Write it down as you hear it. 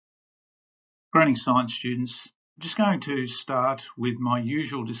Greeting science students. I'm just going to start with my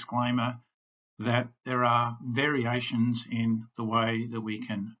usual disclaimer that there are variations in the way that we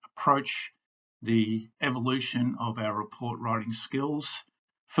can approach the evolution of our report writing skills.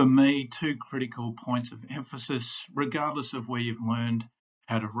 For me, two critical points of emphasis, regardless of where you've learned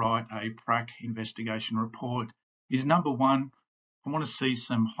how to write a prac investigation report, is number one, I want to see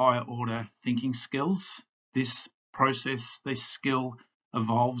some higher order thinking skills. This skill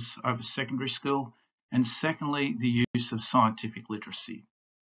evolves over secondary school. And secondly, the use of scientific literacy.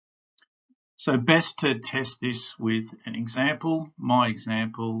 So best to test this with an example. My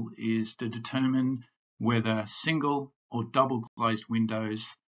example is to determine whether single or double glazed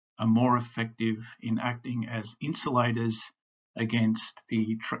windows are more effective in acting as insulators against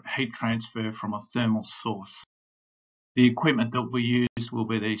the heat transfer from a thermal source. The equipment that we use will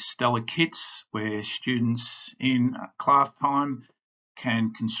be these Stellar kits where students in class time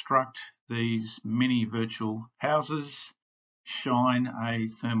can construct these mini virtual houses, shine a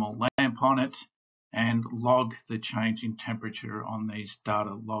thermal lamp on it, and log the change in temperature on these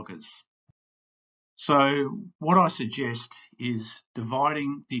data loggers. So what I suggest is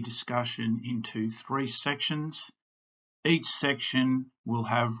dividing the discussion into 3 sections. Each section will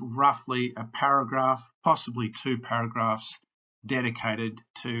have roughly a paragraph, possibly 2 paragraphs, dedicated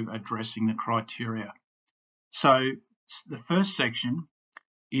to addressing the criteria. So the first section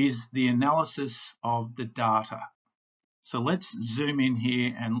is the analysis of the data. So let's zoom in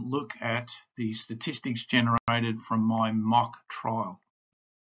here and look at the statistics generated from my mock trial.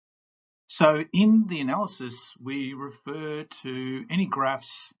 So in the analysis, we refer to any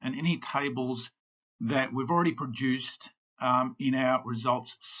graphs and any tables that we've already produced in our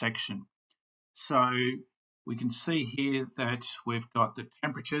results section. So we can see here that we've got the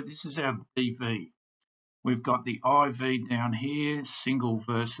temperature. This is our DV. We've got the IV down here, single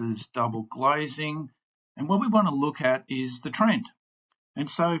versus double glazing. And what we want to look at is the trend. And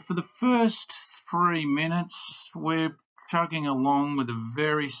so for the first 3 minutes, we're chugging along with a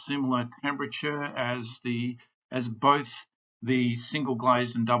very similar temperature as both the single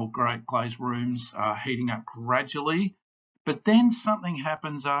glazed and double glazed rooms are heating up gradually. But then something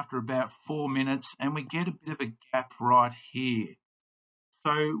happens after about 4 minutes and we get a bit of a gap right here.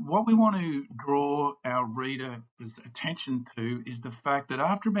 So what we want to draw our reader's attention to is the fact that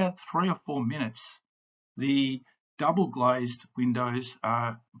after about 3 or 4 minutes, the double glazed windows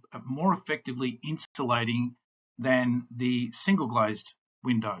are more effectively insulating than the single glazed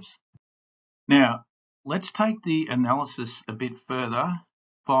windows. Now, let's take the analysis a bit further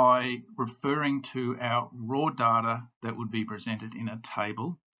by referring to our raw data that would be presented in a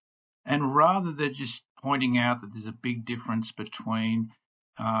table. And rather than just pointing out that there's a big difference between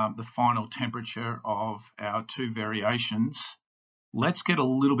the final temperature of our 2 variations, let's get a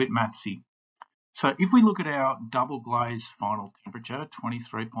little bit mathsy. So if we look at our double glazed final temperature,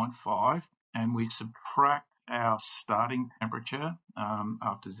 23.5, and we subtract our starting temperature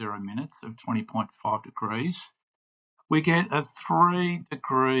after 0 minutes of 20.5 degrees, we get a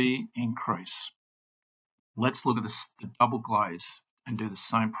 3-degree increase. Let's look at the double glaze and do the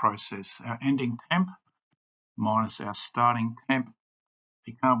same process. Our ending temp minus our starting temp.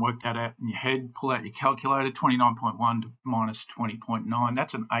 If you can't work that out in your head, pull out your calculator, 29.1 minus 20.9.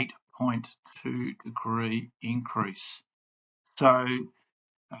 That's an 8.2-degree increase. So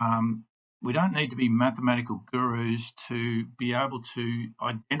we don't need to be mathematical gurus to be able to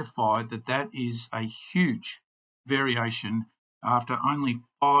identify that that is a huge variation after only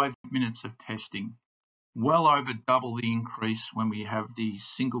 5 minutes of testing. Well over double the increase when we have the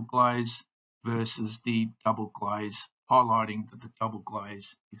single glaze versus the double glaze, highlighting that the double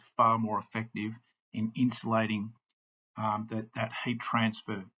glaze is far more effective in insulating that heat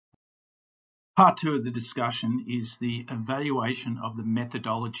transfer. Part 2 of the discussion is the evaluation of the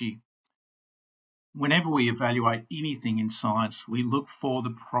methodology. Whenever we evaluate anything in science, we look for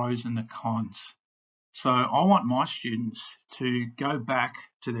the pros and the cons. So I want my students to go back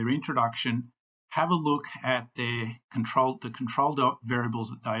to their introduction, have a look at the controlled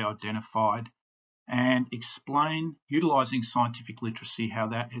variables that they identified, and explain, utilizing scientific literacy, how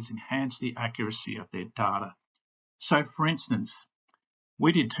that has enhanced the accuracy of their data. So for instance,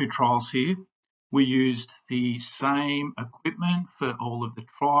 we did 2 trials here. We used the same equipment for all of the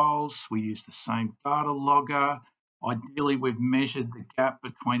trials. We used the same data logger. Ideally, we've measured the gap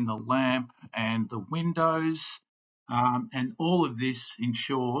between the lamp and the windows. And all of this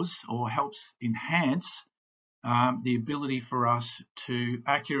ensures or helps enhance the ability for us to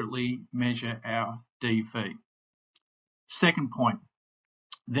accurately measure our DV. Second point,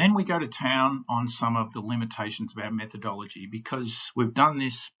 then we go to town on some of the limitations of our methodology because we've done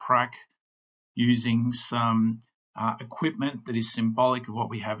this prac using some equipment that is symbolic of what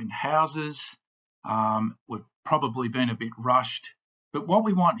we have in houses. We've probably been a bit rushed, but what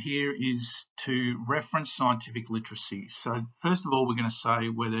we want here is to reference scientific literacy. So first of all, we're going to say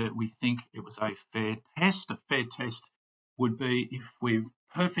whether we think it was a fair test. A fair test would be if we've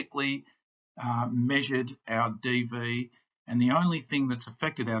perfectly measured our DV, and the only thing that's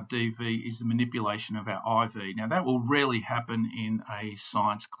affected our DV is the manipulation of our IV. Now, that will rarely happen in a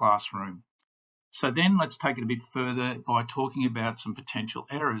science classroom. So then let's take it a bit further by talking about some potential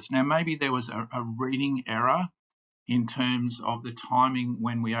errors. Now, maybe there was a reading error in terms of the timing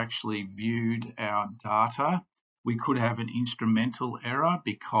when we actually viewed our data. We could have an instrumental error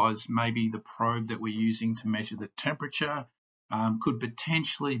because maybe the probe that we're using to measure the temperature could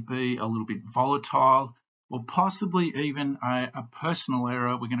potentially be a little bit volatile, or possibly even a personal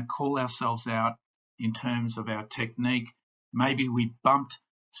error. We're going to call ourselves out in terms of our technique. Maybe we bumped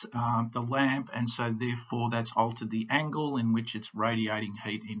the lamp, and so therefore that's altered the angle in which it's radiating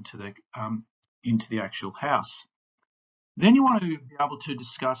heat into the actual house. Then you want to be able to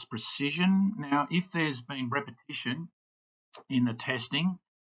discuss precision. Now, if there's been repetition in the testing,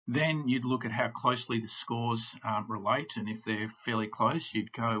 then you'd look at how closely the scores relate, and if they're fairly close,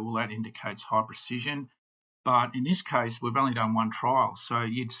 you'd go, well, that indicates high precision. But in this case, we've only done one trial, so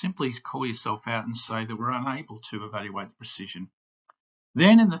you'd simply call yourself out and say that we're unable to evaluate the precision.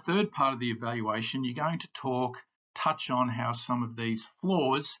 Then in the third part of the evaluation, you're going to touch on how some of these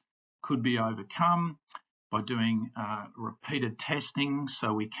flaws could be overcome by doing repeated testing,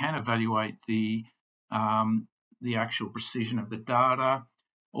 so we can evaluate the actual precision of the data.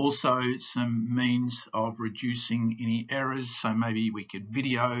 Also, some means of reducing any errors, so maybe we could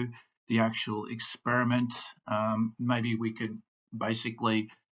video the actual experiment. Maybe we could basically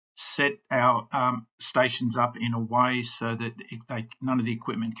set our stations up in a way so that none of the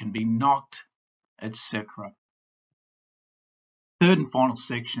equipment can be knocked, etc. Third and final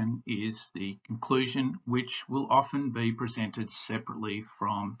section is the conclusion, which will often be presented separately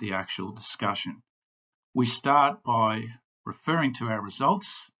from the actual discussion. We start by referring to our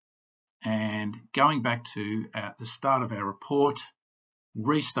results and going back to at the start of our report,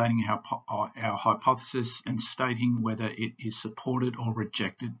 restating our hypothesis and stating whether it is supported or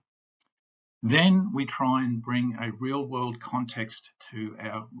rejected. Then we try and bring a real-world context to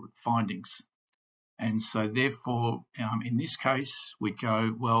our findings. And so therefore, in this case, we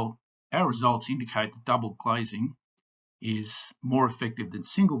go, well, our results indicate that double glazing is more effective than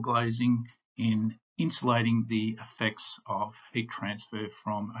single glazing in insulating the effects of heat transfer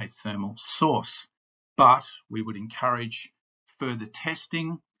from a thermal source. But we would encourage further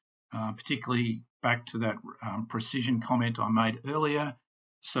testing, particularly back to that precision comment I made earlier,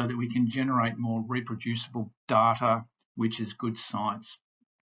 so that we can generate more reproducible data, which is good science.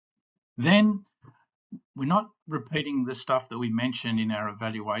 Then we're not repeating the stuff that we mentioned in our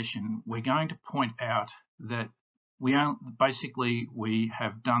evaluation. We're going to point out that we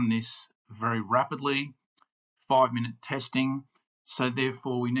have done this very rapidly, 5-minute testing. So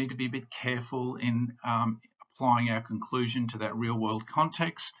therefore we need to be a bit careful in applying our conclusion to that real world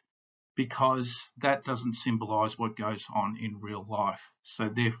context, because that doesn't symbolize what goes on in real life. So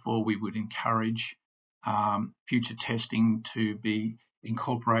therefore we would encourage future testing to be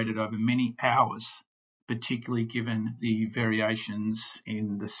incorporated over many hours, particularly given the variations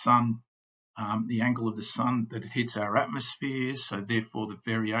in the sun, the angle of the sun that it hits our atmosphere, so therefore the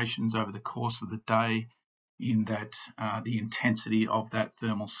variations over the course of the day in that the intensity of that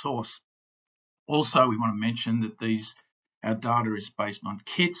thermal source. Also, we want to mention that our data is based on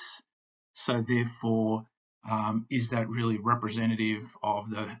kits, so therefore is that really representative of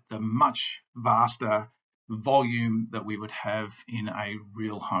the much vaster volume that we would have in a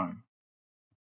real home?